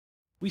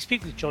We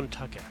speak with John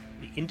Tucker,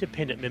 the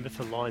independent member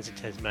for Lions in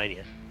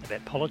Tasmania,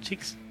 about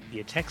politics, the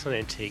attacks on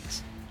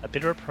antiques, a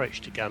better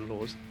approach to gun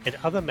laws, and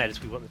other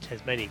matters we want the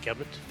Tasmanian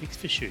government to fix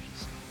for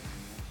shooters.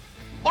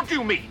 What do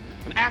you mean?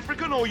 An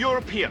African or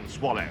European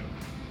swallow?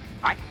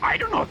 I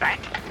don't know that.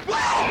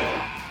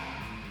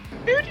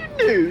 Who do you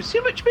know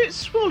so much about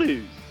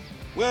swallows?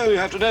 Well, you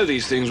have to know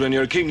these things when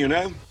you're a king, you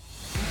know.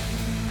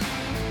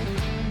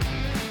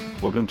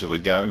 Welcome to the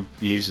Go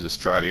News of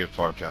Australia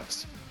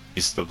podcast.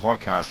 It's the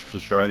podcast for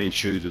Australian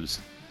shooters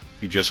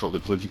who just want the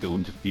political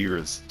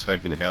interference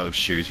taken out of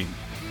shooting.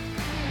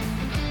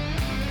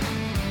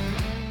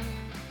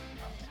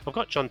 I've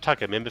got John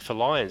Tucker, member for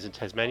Lions in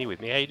Tasmania,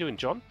 with me. How are you doing,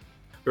 John?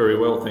 Very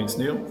well, thanks,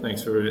 Neil.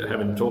 Thanks for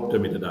having talked to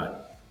me today.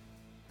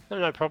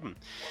 No problem.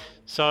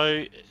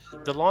 So,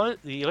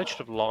 the electorate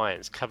of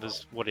Lions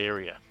covers what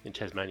area in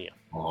Tasmania?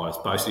 Oh, it's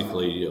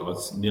basically, I'd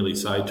nearly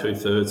say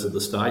 2/3 of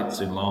the states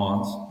in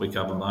Lions. We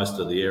cover most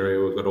of the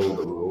area. We've got all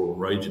the rural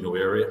regional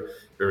area,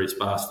 very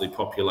sparsely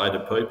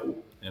populated people,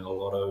 and a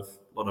lot of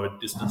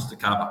distance to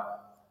cover.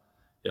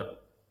 Yep.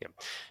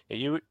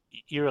 You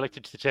were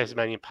elected to the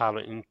Tasmanian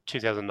Parliament in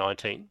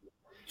 2019.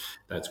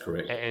 That's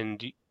correct.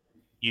 And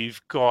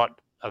you've got,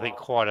 I think,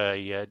 quite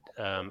a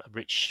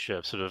rich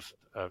sort of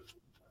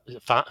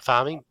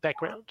farming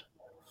background.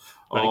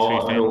 And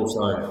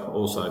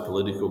also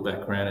political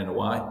background in a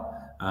way.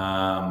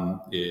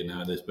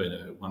 There's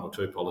been one or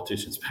two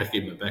politicians back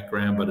in the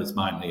background, but it's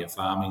mainly a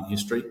farming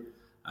history.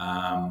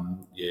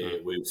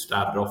 We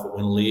started off at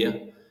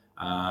Winlear,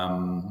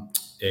 and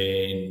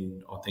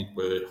I think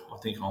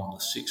I'm the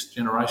sixth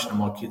generation, and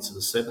my kids are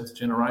the seventh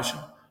generation.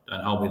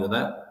 Don't hold me to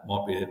that.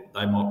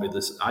 They might be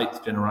the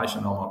eighth generation.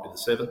 I might be the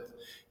seventh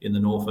in the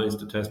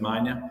northeast of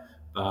Tasmania.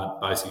 But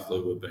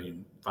basically, we've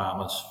been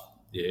farmers,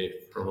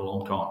 for a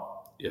long time.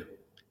 Yeah.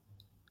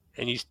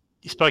 And you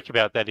spoke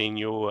about that in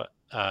your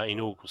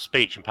inaugural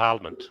speech in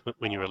Parliament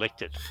when you were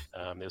elected.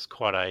 There's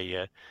quite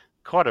a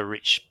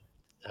rich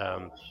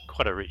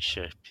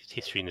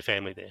history in the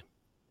family there.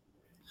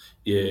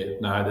 Yeah,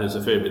 no, there's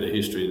a fair bit of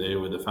history there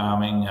with the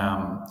farming,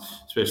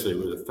 especially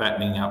with the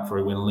fattening up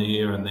through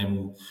Winlear, and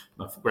then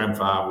my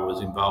grandfather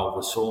was involved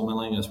with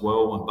sawmilling as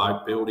well and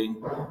boat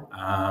building,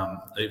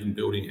 even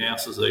building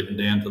houses, even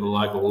down to the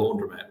local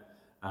laundromat.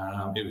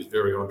 He was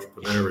very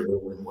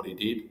entrepreneurial in what he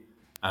did.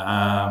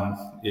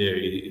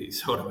 He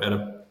sort of had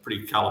a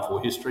pretty colourful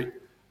history.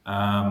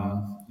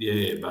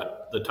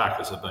 But the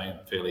Tuckers have been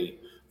fairly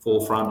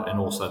forefront, and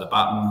also the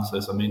Buttons,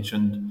 as I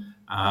mentioned.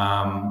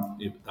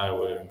 They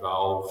were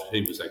involved.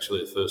 He was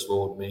actually the first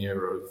Lord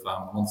Mayor of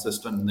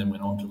Launceston, and then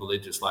went on to the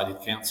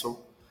Legislative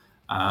Council.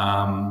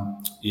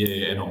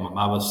 And on my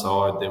mother's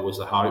side, there was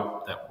a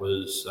Hope that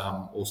was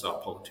also a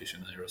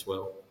politician there as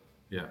well.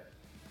 Yeah.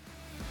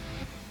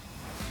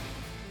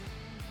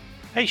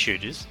 Hey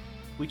shooters,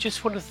 we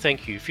just want to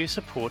thank you for your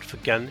support for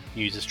Gun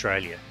News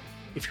Australia.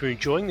 If you're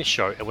enjoying the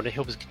show and want to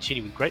help us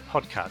continue with great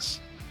podcasts,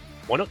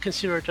 why not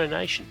consider a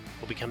donation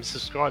or become a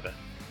subscriber?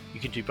 You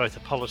can do both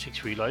at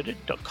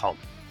politicsreloaded.com.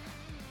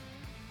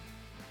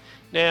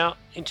 Now,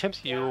 in terms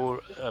of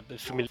your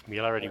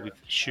familiarity with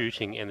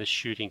shooting and the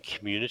shooting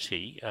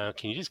community,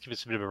 can you just give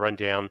us a bit of a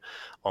rundown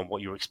on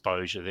what your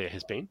exposure there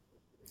has been?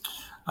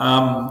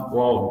 I've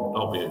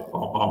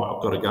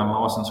got a gun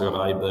licence. I've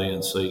got A, B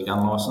and C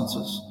gun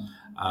licences.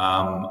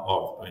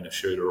 I've been a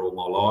shooter all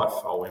my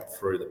life. I went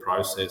through the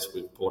process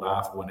with Port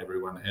Arthur when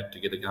everyone had to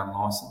get a gun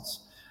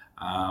licence.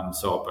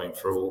 So I've been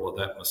through all of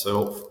that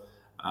myself.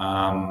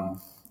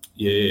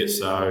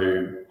 So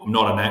I'm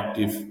not an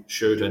active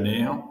shooter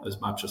now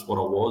as much as what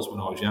I was when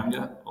I was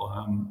younger.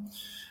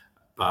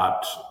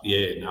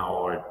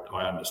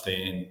 I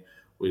understand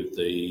with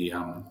the,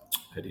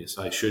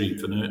 shooting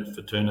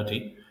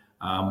fraternity,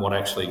 what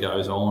actually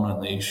goes on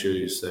and the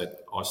issues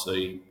that I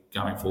see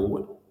going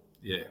forward.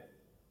 Yeah.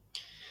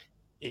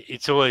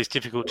 It's always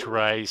difficult to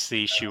raise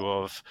the issue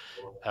of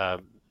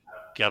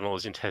gun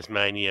laws in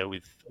Tasmania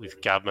with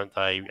government.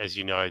 They, as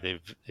you know, they're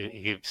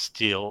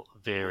still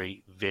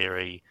very,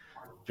 very,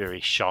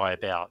 very shy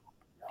about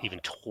even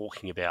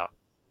talking about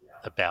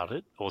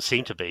it, or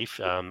seem to be.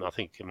 I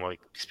think in my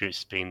experience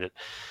has been that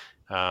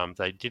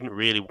they didn't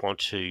really want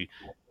to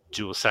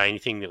do or say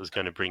anything that was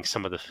going to bring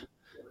some of the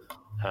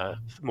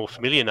more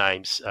familiar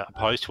names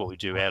opposed to what we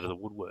do out of the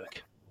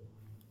woodwork,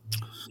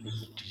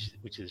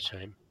 which is a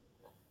shame.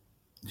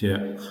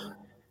 Yeah.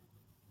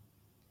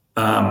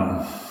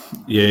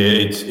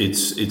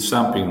 It's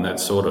something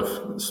that's sort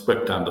of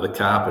swept under the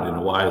carpet in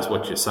a way, is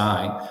what you're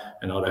saying,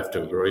 and I'd have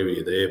to agree with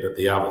you there. But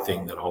the other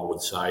thing that I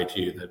would say to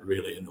you that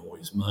really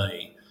annoys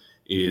me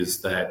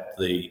is that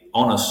the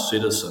honest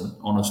citizen,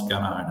 honest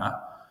gun owner,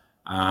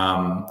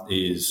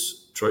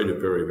 is treated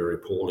very, very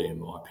poorly, in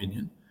my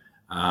opinion.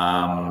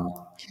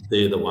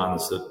 They're the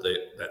ones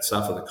that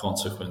suffer the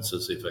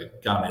consequences if a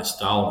gun is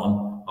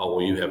stolen. Oh,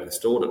 well, you haven't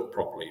stored it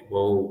properly.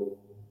 Well,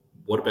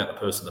 what about the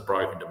person that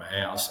broke into my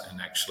house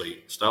and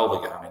actually stole the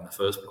gun in the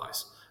first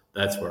place?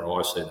 That's where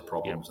I see the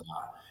problems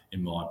are,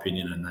 in my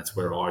opinion, and that's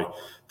where I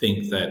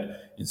think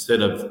that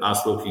instead of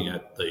us looking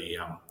at the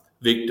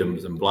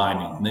victims and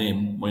blaming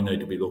them. We need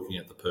to be looking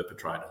at the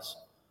perpetrators.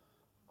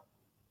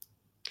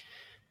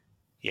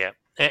 Yeah.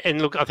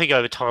 And look, I think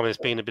over time there's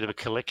been a bit of a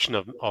collection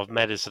of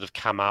matters that have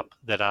come up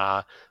that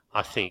are,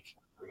 I think,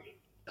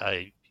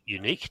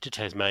 unique to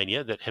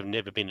Tasmania, that have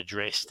never been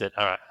addressed, that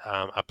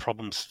are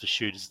problems for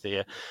shooters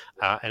there,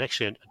 and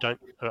actually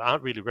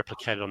aren't really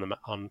replicated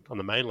on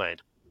the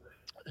mainland.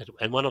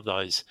 And one of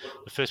those,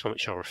 the first one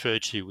which I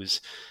referred to,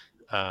 was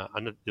I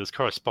know there was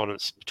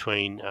correspondence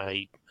between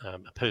a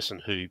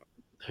person who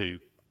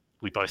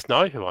we both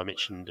know, who I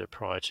mentioned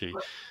prior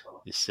to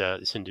this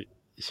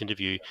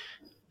interview,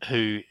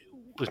 who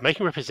was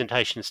making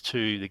representations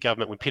to the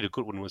government when Peter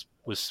Goodwin was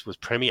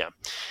Premier,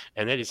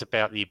 and that is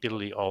about the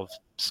ability of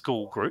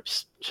school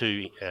groups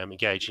to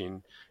engage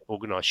in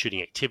organised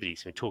shooting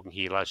activities. We're talking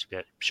here largely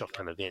about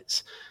shotgun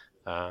events.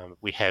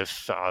 We have,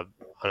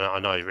 I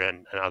know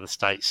around in other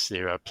states,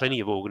 there are plenty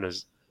of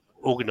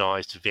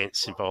organised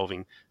events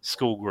involving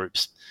school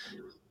groups,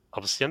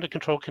 obviously under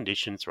controlled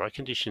conditions, right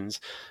conditions,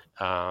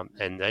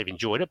 and they've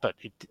enjoyed it, but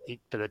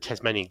the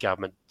Tasmanian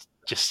government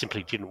just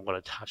simply didn't want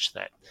to touch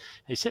that.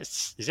 Is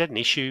that an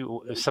issue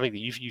or something that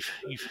you've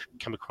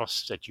come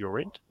across at your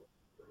end?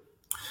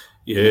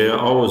 Yeah,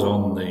 I was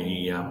on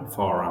the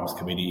Firearms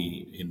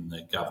Committee in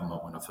the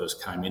government when I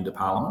first came into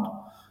Parliament,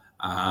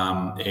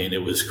 and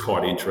it was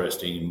quite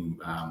interesting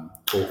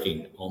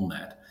talking on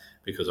that,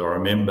 because I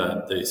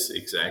remember this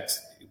exact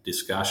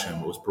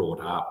discussion was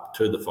brought up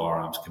to the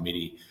Firearms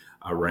Committee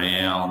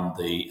around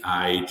the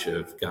age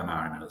of gun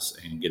owners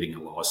and getting a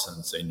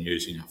licence and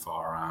using a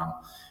firearm.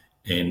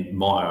 And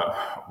my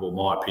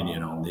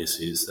opinion on this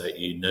is that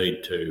you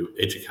need to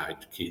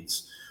educate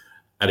kids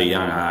at a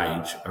young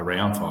age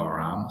around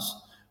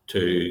firearms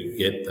to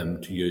get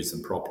them to use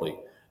them properly.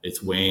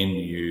 It's when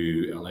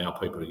you allow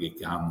people to get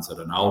guns at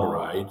an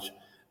older age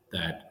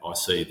that I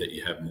see that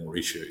you have more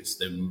issues.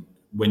 Then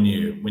when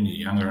you're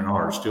younger, and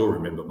I still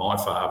remember my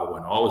father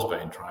when I was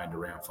being trained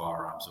around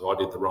firearms, if I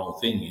did the wrong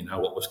thing, you know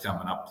what was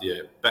coming up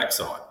your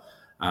backside,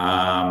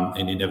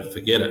 and you never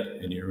forget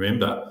it, and you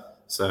remember,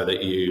 so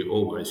that you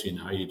always,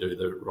 you do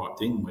the right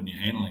thing when you're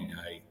handling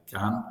a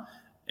gun.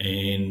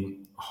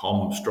 And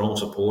I'm a strong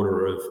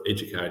supporter of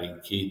educating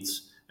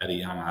kids at a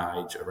young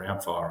age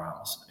around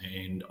firearms,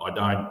 and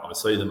I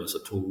see them as a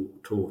tool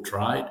of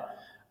trade.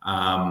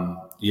 I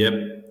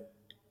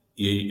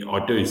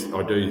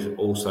do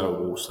also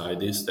will say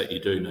this, that you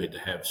do need to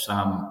have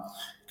some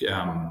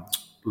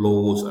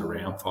laws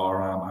around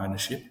firearm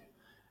ownership,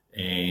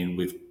 and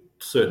with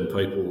certain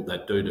people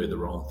that do the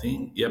wrong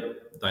thing,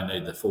 they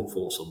need the full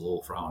force of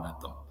law thrown at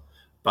them.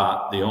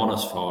 But the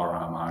honest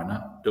firearm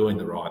owner doing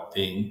the right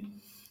thing,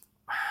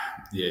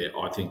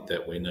 I think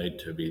that we need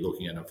to be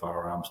looking at our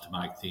firearms to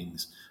make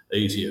things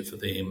easier for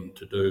them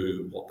to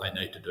do what they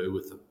need to do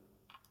with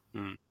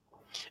them.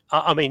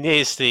 I mean,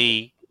 there's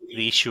the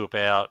issue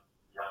about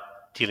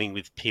dealing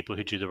with people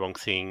who do the wrong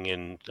thing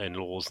and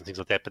laws and things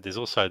like that, but there's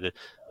also the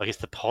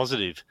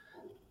positive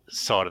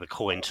side of the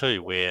coin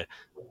too, where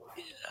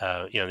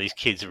these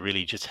kids are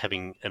really just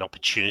having an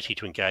opportunity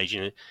to engage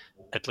in it,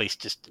 at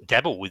least just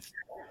dabble with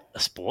a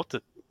sport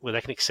where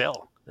they can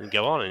excel and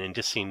go on. And it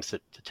just seems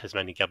that the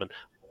Tasmanian government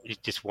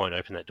just won't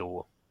open that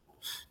door.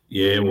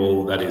 Yeah,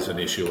 well, that is an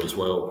issue as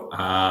well.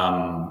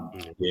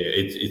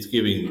 It's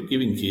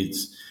giving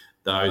kids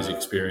those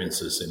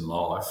experiences in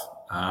life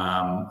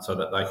so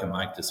that they can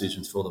make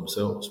decisions for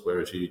themselves.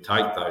 Whereas you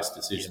take those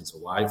decisions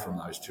away from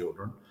those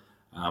children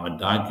and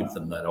don't give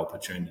them that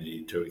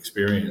opportunity to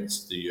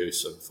experience the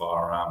use of a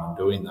firearm and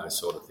doing those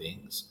sort of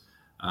things,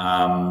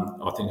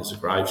 I think it's a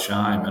grave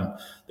shame. And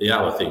the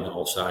other thing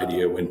I'll say to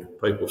you, when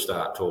people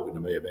start talking to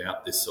me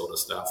about this sort of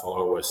stuff, I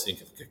always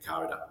think of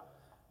Kokoda.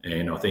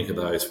 And I think of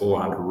those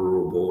 400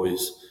 rural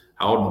boys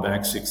holding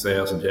back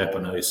 6,000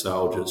 Japanese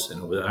soldiers,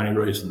 and the only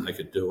reason they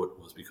could do it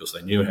was because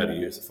they knew how to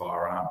use the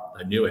firearm,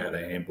 they knew how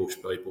to ambush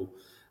people.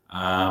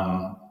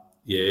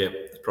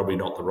 It's probably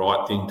not the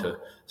right thing to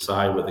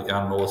say with the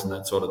gun laws and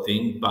that sort of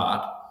thing,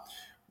 but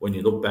when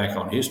you look back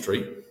on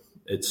history,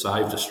 it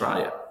saved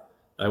Australia.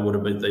 They would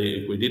have been,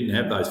 if we didn't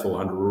have those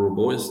 400 rural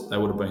boys, they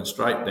would have been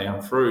straight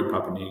down through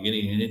Papua New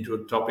Guinea and into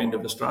the top end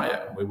of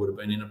Australia, and we would have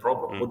been in a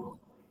problem, wouldn't we?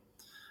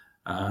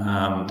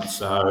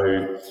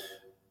 So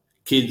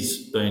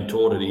kids being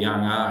taught at a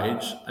young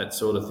age that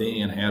sort of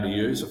thing and how to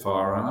use a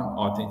firearm,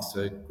 I think is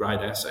a great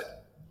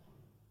asset.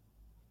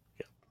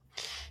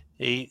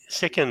 The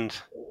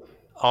second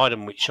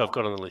item which I've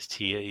got on the list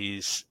here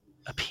is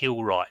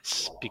appeal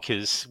rights,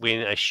 because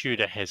when a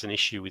shooter has an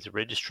issue with the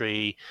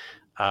registry,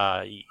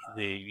 they're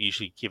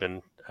usually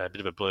given a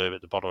bit of a blurb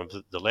at the bottom of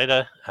the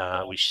letter,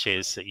 which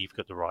says that you've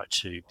got the right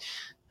to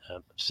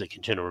seek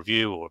internal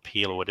review or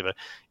appeal or whatever.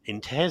 In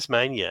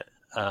Tasmania,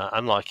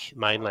 unlike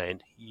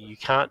mainland, you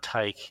can't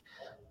take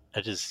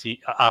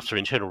after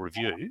internal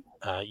review,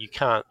 you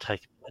can't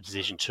take a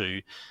decision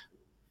to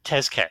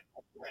TASCAT,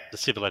 the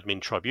Civil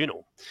Admin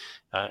Tribunal,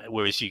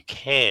 whereas you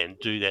can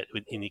do that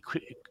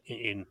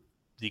in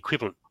the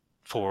equivalent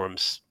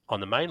forums on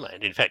the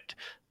mainland. In fact,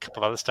 a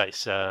couple of other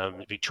states,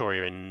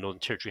 Victoria and Northern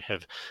Territory,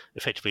 have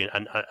effectively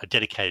a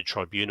dedicated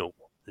tribunal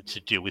to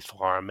deal with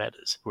firearm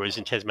matters, whereas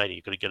in Tasmania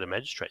you've got to go to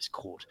magistrates'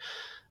 court,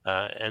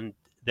 and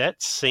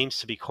that seems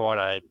to be quite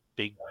a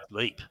big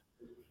leap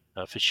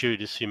for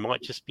shooters who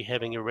might just be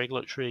having a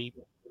regulatory,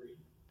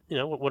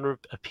 want to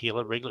appeal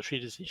a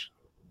regulatory decision.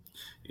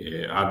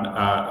 Yeah,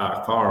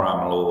 our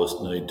firearm laws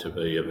need to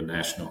be of a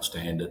national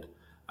standard.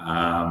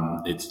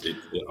 I'd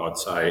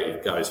say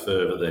it goes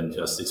further than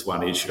just this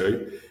one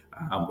issue.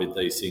 With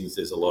these things,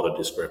 there's a lot of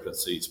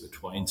discrepancies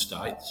between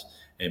states,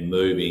 and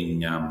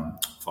moving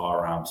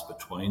firearms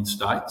between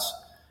states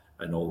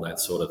and all that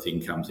sort of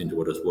thing comes into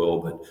it as well.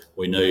 But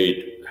we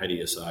need,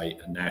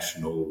 a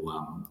national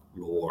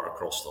law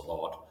across the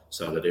lot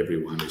so that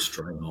everyone is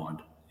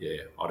streamlined. Yeah,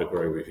 I'd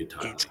agree with you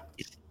totally.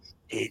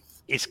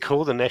 It's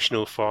called the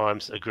National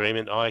Firearms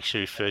Agreement. I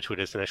actually refer to it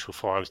as the National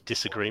Firearms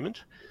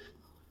Disagreement,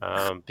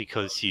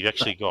 because you've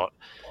actually got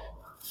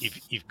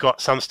you've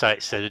got some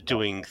states that are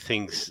doing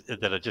things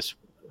that are just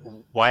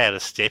way out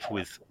of step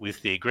with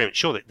the agreement.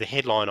 Sure, the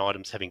headline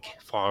items having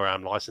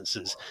firearm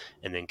licenses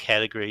and then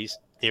categories,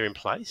 they're in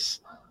place,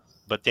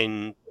 but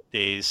then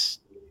there's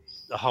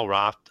a whole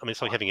raft. I mean,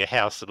 it's like having a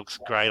house that looks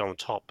great on the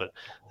top, but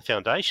the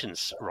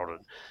foundation's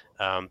rotten.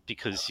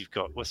 Because you've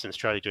got Western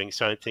Australia doing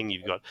its own thing.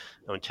 You've got,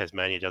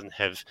 Tasmania doesn't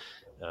have,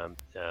 I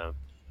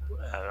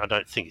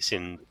don't think it's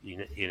in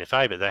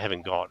NFA, but they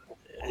haven't got,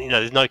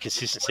 there's no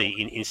consistency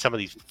in some of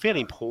these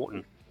fairly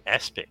important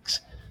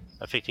aspects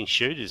affecting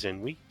shooters,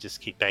 and we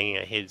just keep banging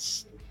our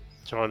heads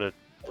trying to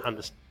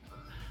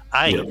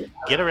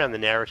get around the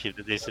narrative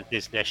that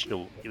there's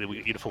national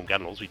uniform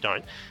gun laws. We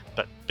don't,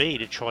 but B,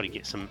 to try to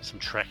get some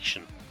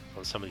traction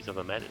on some of these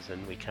other matters,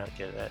 and we can't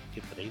get that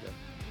either.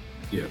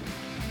 Yeah.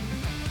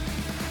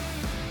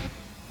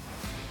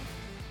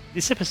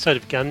 This episode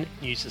of Gun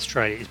News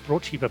Australia is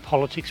brought to you by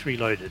Politics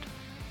Reloaded.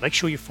 Make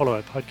sure you follow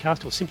our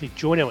podcast or simply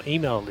join our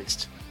email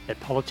list at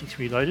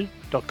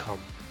politicsreloaded.com.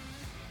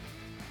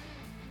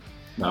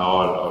 No,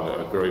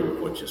 I agree with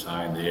what you're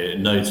saying there.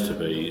 It needs to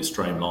be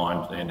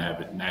streamlined and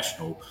have it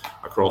national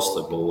across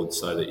the board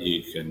so that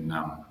you can,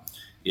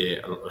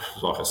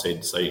 like I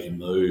said, so you can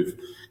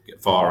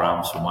get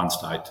firearms from one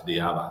state to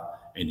the other,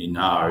 and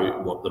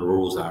what the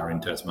rules are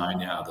in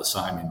Tasmania are the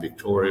same in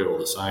Victoria or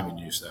the same in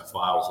New South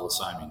Wales or the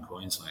same in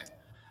Queensland.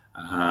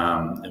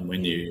 And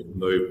when you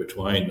move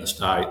between the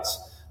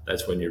states,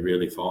 that's when you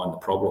really find the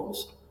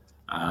problems.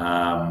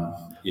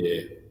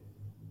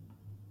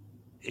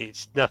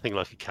 It's nothing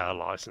like a car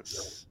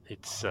licence.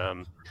 It's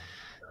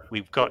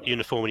we've got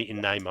uniformity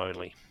in name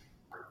only.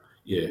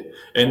 Yeah,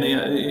 and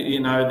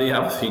the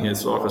other thing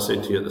is, like I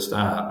said to you at the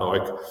start,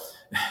 like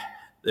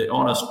the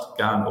honest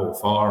gun or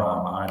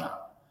firearm owner.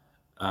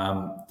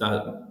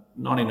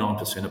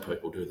 99% of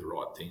people do the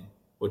right thing.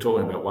 We're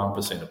talking about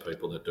 1% of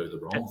people that do the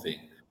wrong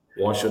thing.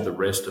 Why should the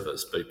rest of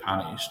us be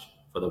punished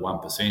for the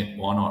 1%?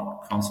 Why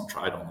not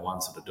concentrate on the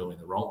ones that are doing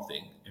the wrong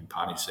thing and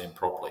punish them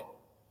properly?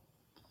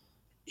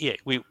 Yeah,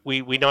 we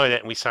know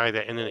that and we say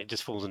that, and then it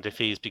just falls on deaf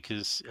ears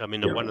because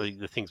one of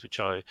the things which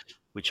I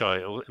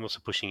am also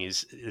pushing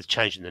is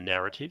changing the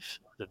narrative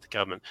that the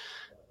government.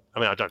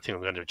 I don't think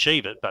I'm going to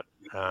achieve it, but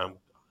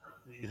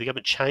if the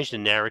government changed the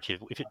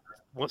narrative, if it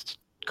wants to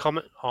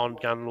comment on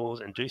gun laws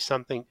and do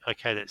something,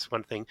 okay, that's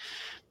one thing,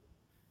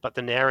 but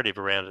the narrative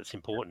around it's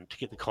important to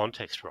get the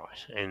context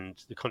right,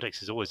 and the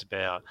context is always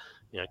about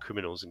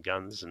criminals and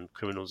guns and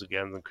criminals and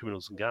guns and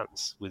criminals and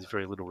guns with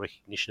very little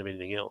recognition of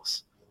anything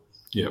else.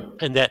 Yeah,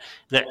 and that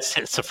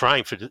sets the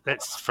frame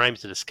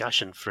frames the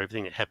discussion for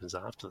everything that happens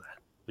after that,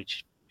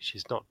 which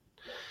is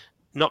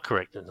not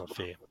correct and not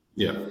fair.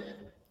 Yeah.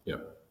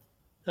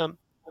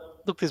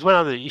 Look, there's one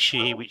other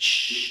issue here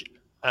which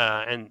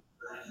and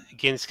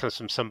again, this comes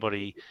from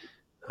somebody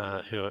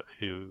who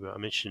I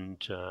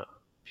mentioned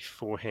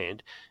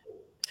beforehand,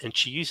 and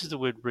she uses the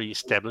word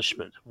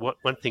re-establishment.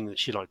 One thing that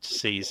she'd like to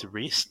see is the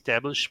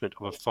re-establishment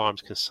of a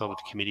firearms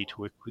consultative committee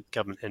to work with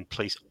government and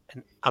police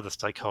and other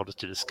stakeholders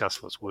to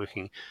discuss what's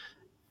working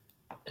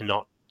and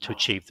not to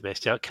achieve the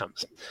best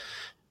outcomes.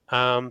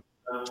 The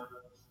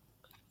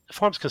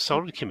firearms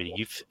consultative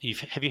committee,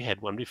 have you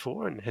had one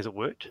before, and has it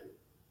worked?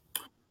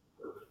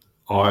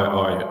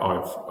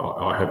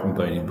 I haven't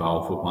been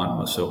involved with one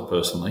myself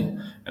personally,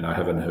 and I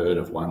haven't heard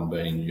of one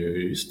being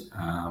used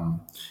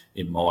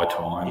in my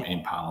time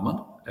in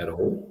Parliament at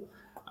all.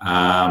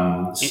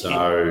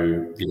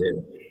 Sorry.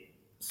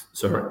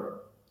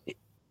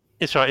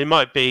 It's right. It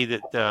might be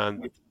that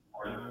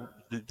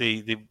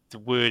the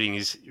wording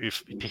is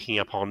picking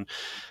up on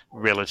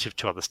relative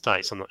to other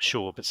states. I'm not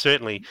sure, but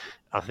certainly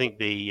I think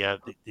the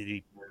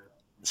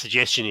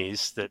suggestion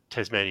is that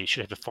Tasmania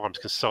should have a firearms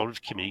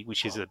consultative committee,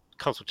 which is a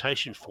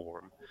consultation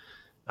forum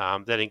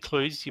that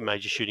includes your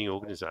major shooting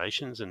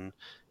organisations, and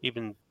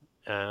even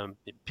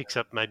it picks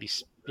up maybe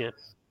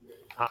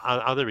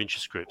other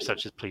interest groups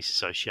such as police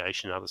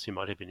association and others who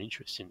might have an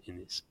interest in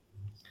this.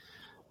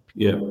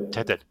 Yeah, to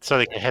have that, so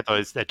they can have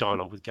that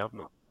dialogue with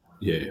government.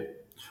 Yeah,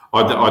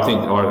 I think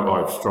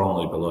I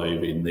strongly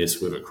believe in this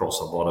with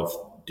across a lot of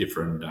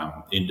different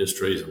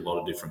industries, a lot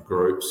of different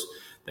groups,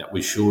 that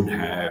we should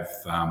have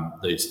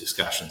these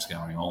discussions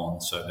going on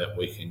so that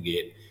we can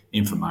get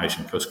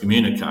information, because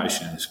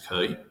communication is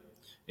key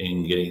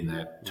in getting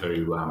that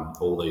to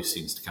all these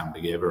things to come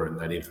together and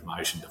that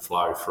information to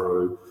flow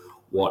through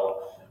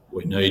what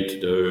we need to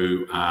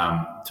do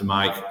to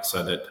make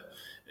so that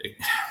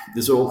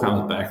this all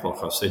comes back,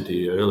 like I said to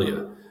you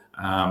earlier,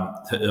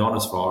 the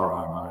honest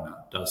firearm owner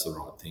does the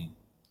right thing.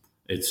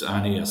 It's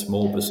only a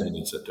small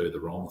percentage that do the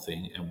wrong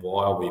thing, and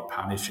why are we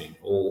punishing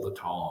all the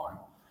time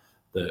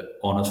the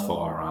honest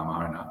firearm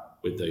owner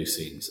with these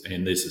things?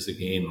 And this is,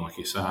 again, like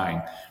you're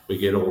saying, we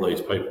get all these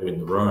people in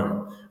the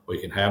room, we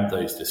can have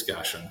these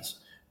discussions,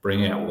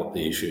 bring out what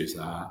the issues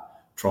are,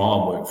 try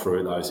and work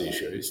through those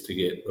issues to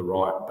get the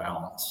right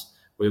balance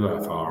with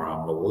our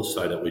firearm laws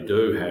so that we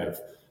do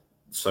have,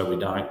 so we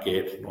don't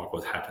get like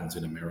what happens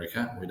in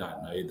America. We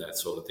don't need that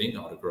sort of thing.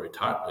 I'd agree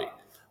totally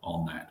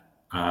on that.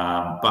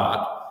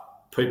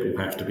 But people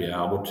have to be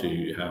able to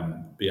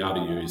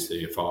use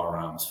their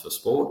firearms for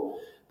sport.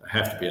 They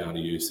have to be able to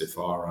use their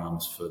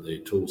firearms for their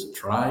tools of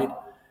trade.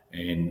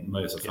 And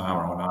me as a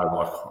farmer, I know,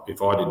 like,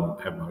 if I didn't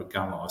have my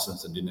gun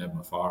licence and didn't have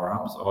my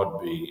firearms,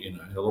 I'd be in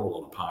a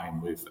lot of pain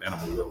with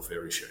animal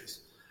welfare issues.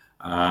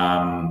 So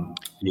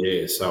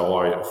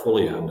I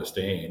fully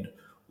understand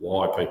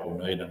why people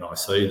need, and I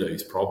see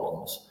these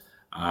problems,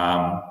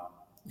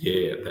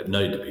 that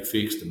need to be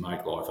fixed and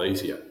make life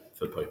easier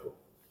for people.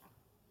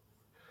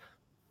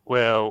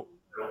 Well,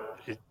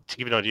 to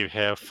give you an idea of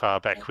how far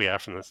back we are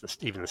from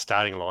even the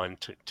starting line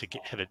to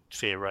have a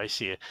fair race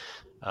here,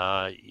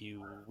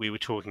 we were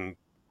talking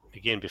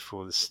again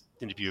before this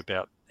interview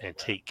about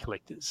antique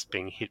collectors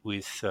being hit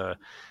with a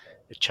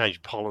change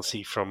of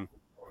policy from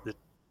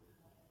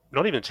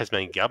not even the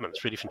Tasmanian government,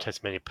 it's really from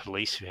Tasmanian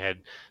police, who had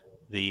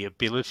the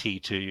ability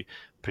to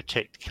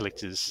protect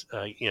collectors,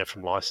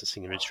 from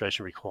licensing and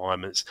registration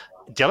requirements,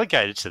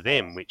 delegated to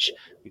them, which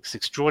is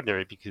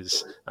extraordinary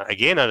because,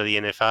 again, under the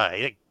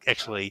NFA, it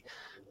actually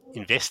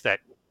invests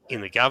that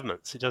in the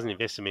governments. It doesn't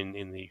invest them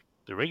in the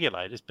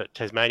regulators, but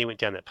Tasmania went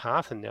down that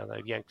path and now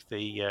they've yanked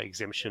the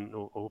exemption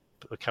or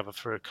cover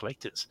for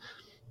collectors.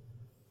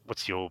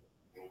 What's your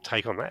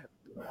take on that?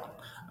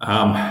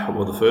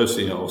 Well, the first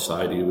thing I'll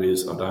say to you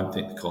is I don't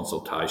think the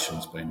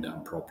consultation's been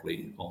done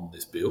properly on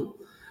this bill.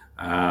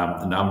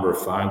 The number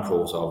of phone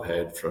calls I've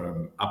had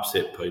from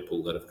upset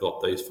people that have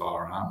got these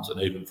firearms,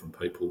 and even from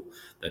people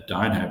that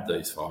don't have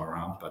these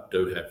firearms but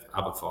do have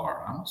other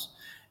firearms,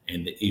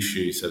 and the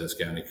issues that it's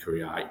going to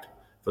create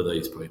for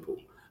these people.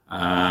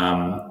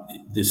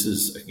 This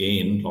is,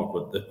 again, like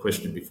with the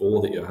question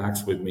before that you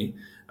asked with me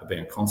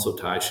about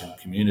consultation,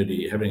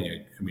 community, having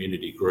a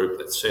community group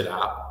that's set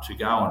up to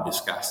go and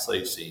discuss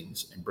these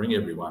things and bring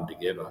everyone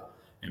together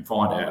and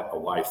find out a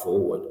way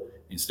forward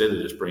instead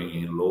of just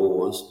bringing in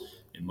laws,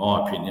 in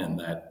my opinion,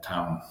 that,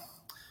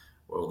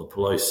 the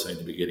police seem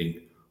to be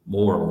getting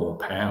more and more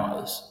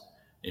powers,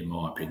 in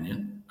my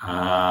opinion,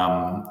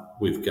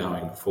 with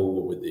going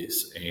forward with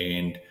this.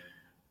 And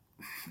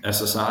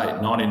as I say,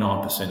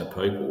 99% of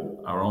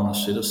people are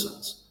honest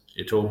citizens.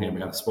 You're talking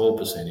about a small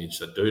percentage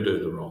that do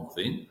the wrong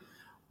thing.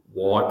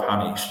 Why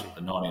punish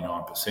the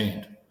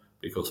 99%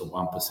 because of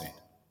 1%?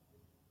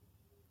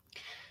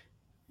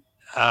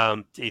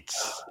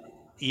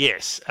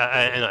 Yes,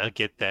 and I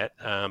get that,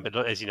 but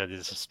as you know,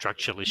 there's a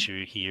structural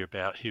issue here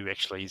about who's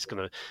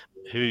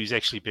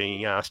actually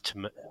being asked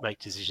to make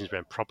decisions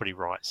around property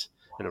rights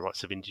and the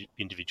rights of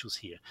individuals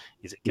here.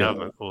 Is it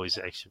government or is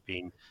it actually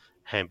being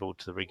handballed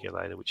to the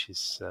regulator, which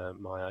is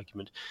my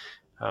argument.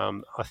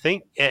 I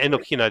think, and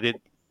look,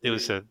 there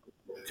was a...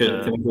 Can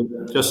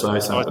I just say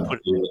something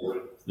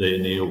there,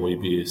 Neil,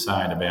 with you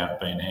saying about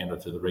being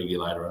handled to the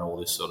regulator and all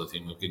this sort of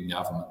thing within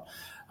government.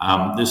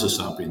 This is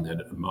something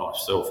that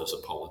myself as a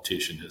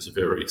politician is a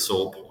very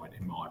sore point,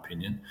 in my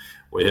opinion.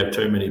 We have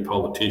too many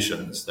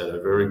politicians that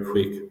are very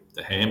quick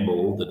to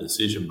handball the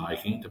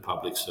decision-making to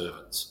public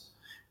servants.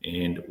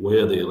 And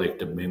we're the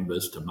elected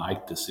members to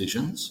make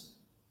decisions.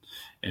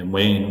 And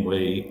when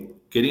we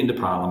get into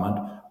Parliament,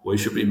 we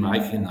should be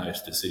making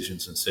those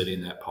decisions and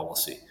setting that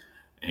policy.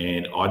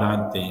 And I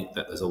don't think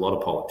that there's a lot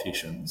of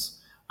politicians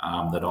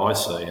that I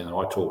see and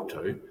I talk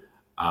to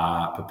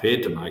are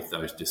prepared to make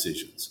those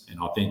decisions. And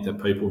I think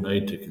that people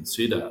need to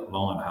consider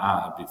long and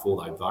hard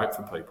before they vote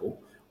for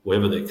people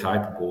whether they're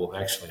capable of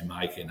actually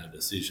making a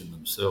decision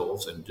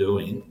themselves and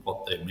doing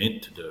what they're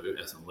meant to do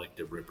as an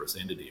elected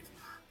representative.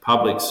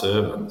 Public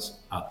servants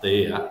are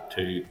there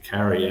to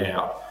carry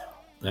out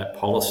that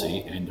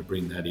policy and to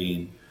bring that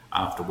in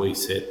after we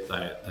set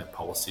that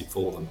policy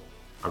for them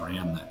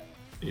around that.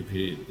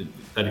 Did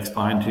that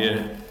explain to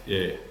you?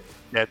 Yeah.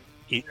 That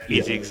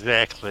is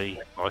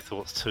exactly my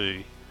thoughts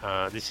too.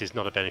 This is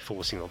not about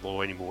enforcing the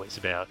law anymore. It's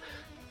about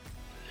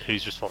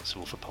who's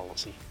responsible for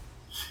policy.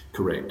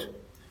 Correct.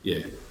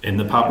 Yeah. And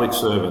the public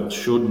servants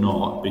should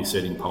not be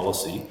setting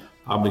policy.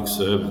 Public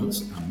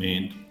servants are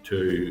meant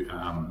to,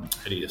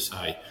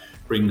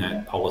 bring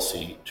that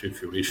policy to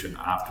fruition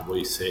after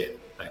we set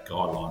that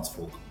guidelines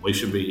for them. We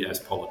should be, as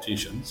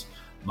politicians,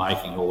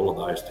 making all of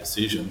those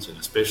decisions, and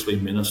especially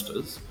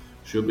ministers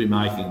should be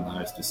making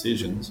those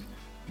decisions,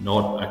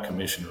 not a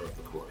commissioner of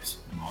the police,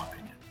 in my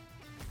opinion.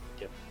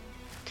 Yep.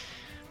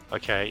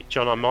 Okay,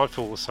 John, I'm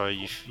mindful also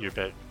you're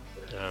about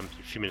a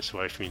few minutes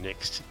away from your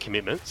next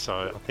commitment,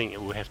 so I think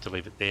we'll have to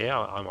leave it there.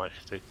 I might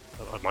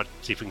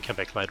see if we can come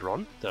back later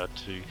on to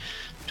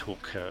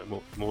talk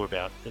more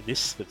about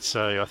this. But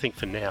so I think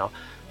for now,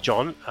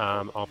 John,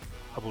 I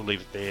will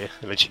leave it there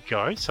and let you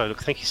go. So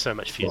look, thank you so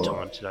much for your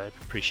time today.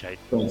 Appreciate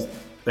it.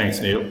 Thanks,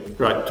 Neil.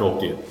 Great to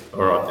talk to you.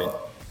 All right then.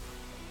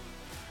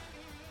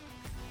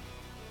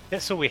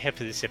 That's all we have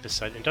for this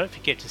episode, and don't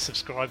forget to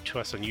subscribe to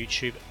us on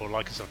YouTube or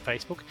like us on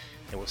Facebook,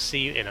 and we'll see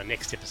you in our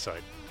next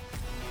episode.